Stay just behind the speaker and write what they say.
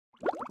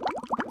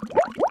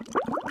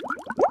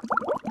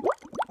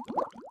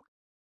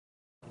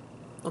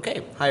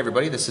Okay, hi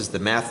everybody, this is the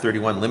Math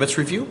 31 Limits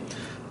Review.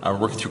 We're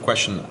working through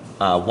question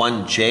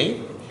 1J.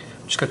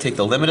 I'm just going to take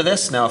the limit of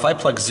this. Now if I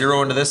plug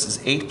 0 into this, is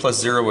 8 plus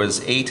 0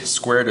 is 8,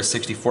 squared is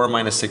 64,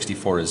 minus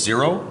 64 is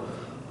 0,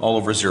 all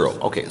over 0.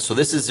 Okay, so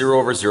this is 0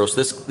 over 0,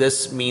 so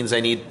this means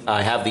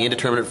I have the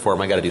indeterminate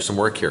form. I got to do some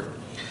work here.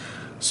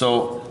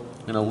 So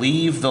I'm going to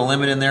leave the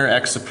limit in there,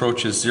 x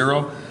approaches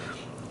 0.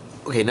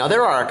 Okay, now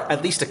there are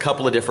at least a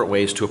couple of different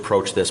ways to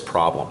approach this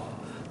problem.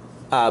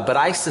 But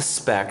I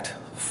suspect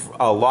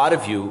a lot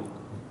of you,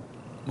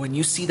 when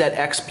you see that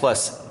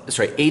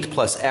 8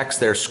 plus x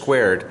there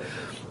squared,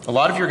 a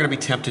lot of you are going to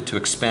be tempted to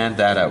expand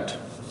that out.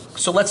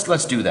 So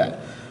let's do that.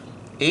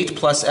 8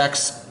 plus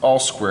x all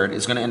squared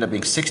is going to end up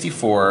being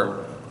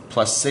 64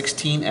 plus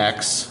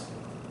 16x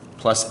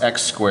plus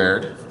x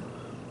squared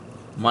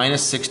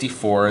minus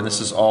 64, and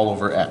this is all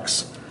over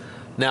x.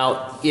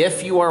 Now,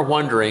 if you are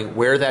wondering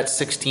where that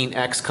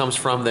 16x comes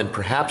from, then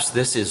perhaps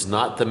this is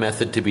not the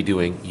method to be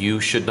doing. You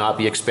should not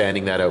be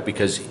expanding that out,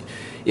 because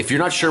if you're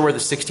not sure where the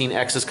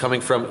 16x is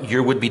coming from,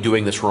 you would be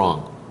doing this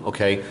wrong,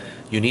 okay?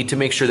 You need to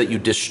make sure that you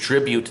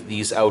distribute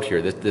these out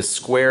here. That this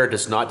square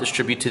does not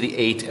distribute to the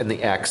 8 and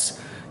the x.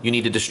 You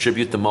need to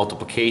distribute the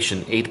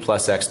multiplication 8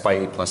 plus x by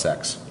 8 plus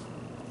x.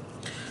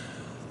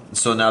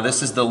 So now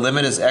this is the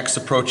limit as x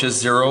approaches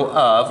 0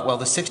 of, well,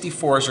 the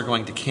 64s are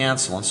going to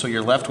cancel, and so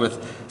you're left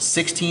with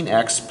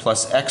 16x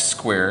plus x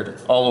squared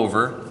all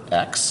over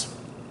x.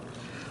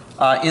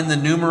 In the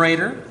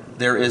numerator,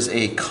 there is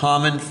a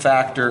common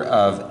factor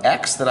of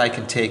x that I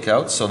can take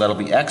out, so that'll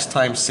be x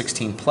times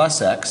 16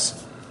 plus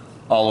x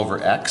all over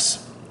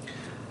x,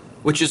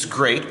 which is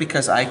great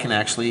because I can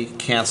actually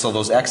cancel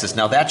those x's.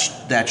 Now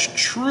that's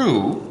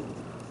true.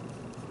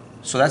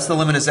 So that's the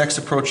limit as x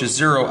approaches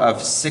 0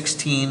 of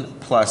 16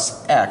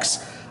 plus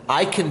x.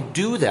 I can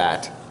do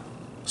that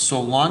so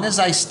long as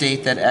I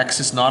state that x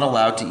is not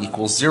allowed to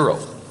equal 0.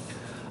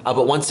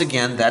 But once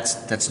again,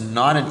 that's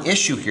not an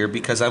issue here,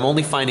 because I'm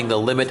only finding the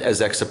limit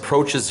as x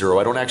approaches 0.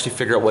 I don't actually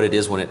figure out what it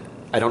is when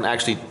I don't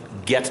actually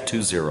get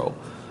to 0.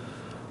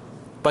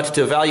 But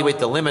to evaluate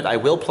the limit, I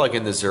will plug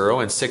in the 0,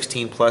 and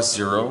 16 plus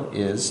 0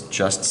 is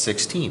just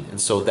 16.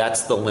 And so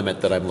that's the limit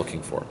that I'm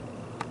looking for.